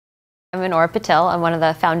I'm Anura Patil. I'm one of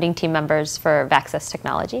the founding team members for Vaxess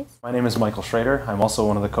Technologies. My name is Michael Schrader. I'm also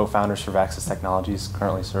one of the co-founders for Vaxess Technologies,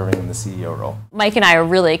 currently serving in the CEO role. Mike and I are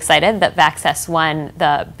really excited that Vaxess won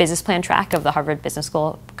the business plan track of the Harvard Business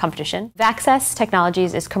School competition. Vaxess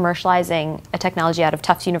Technologies is commercializing a technology out of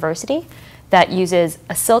Tufts University that uses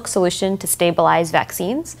a silk solution to stabilize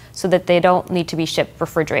vaccines so that they don't need to be shipped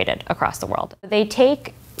refrigerated across the world. They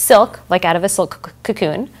take silk, like out of a silk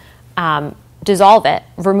cocoon, dissolve it,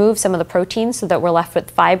 remove some of the proteins so that we're left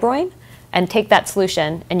with fibroin, and take that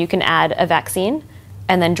solution and you can add a vaccine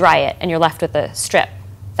and then dry it and you're left with a strip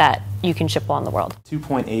that you can ship around the world.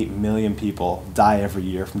 2.8 million people die every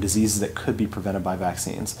year from diseases that could be prevented by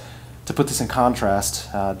vaccines. To put this in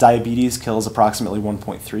contrast, diabetes kills approximately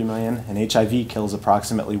 1.3 million and HIV kills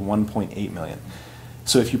approximately 1.8 million.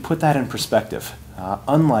 So if you put that in perspective,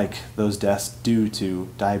 unlike those deaths due to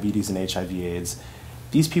diabetes and HIV/AIDS,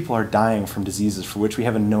 these people are dying from diseases for which we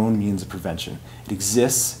have a known means of prevention. It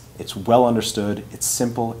exists, it's well understood, it's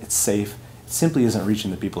simple, it's safe, it simply isn't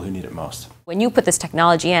reaching the people who need it most. When you put this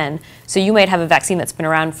technology in, so you might have a vaccine that's been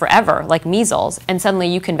around forever, like measles, and suddenly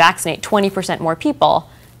you can vaccinate 20% more people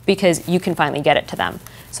because you can finally get it to them.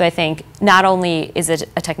 So I think not only is it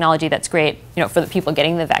a technology that's great, for the people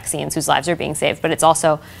getting the vaccines whose lives are being saved, but it's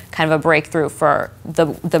also kind of a breakthrough for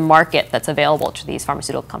the market that's available to these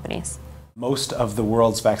pharmaceutical companies. Most of the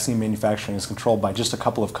world's vaccine manufacturing is controlled by just a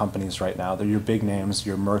couple of companies right now. They're your big names,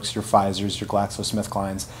 your Mercks, your Pfizers, your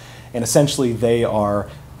GlaxoSmithKlines, and essentially they are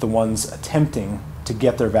the ones attempting to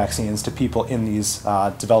get their vaccines to people in these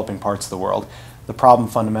developing parts of the world. The problem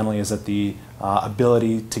fundamentally is that the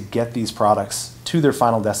ability to get these products to their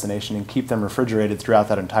final destination and keep them refrigerated throughout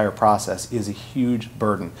that entire process is a huge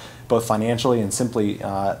burden, both financially and simply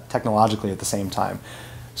technologically at the same time.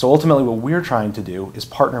 So ultimately what we're trying to do is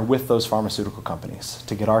partner with those pharmaceutical companies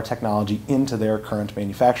to get our technology into their current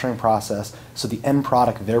manufacturing process so the end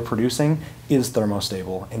product they're producing is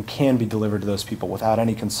thermostable and can be delivered to those people without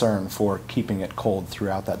any concern for keeping it cold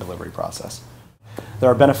throughout that delivery process. There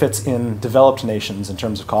are benefits in developed nations in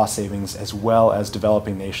terms of cost savings as well as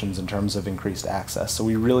developing nations in terms of increased access. So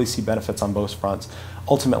we really see benefits on both fronts.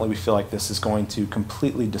 Ultimately we feel like this is going to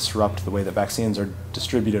completely disrupt the way that vaccines are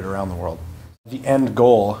distributed around the world. The end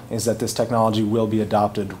goal is that this technology will be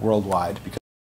adopted worldwide because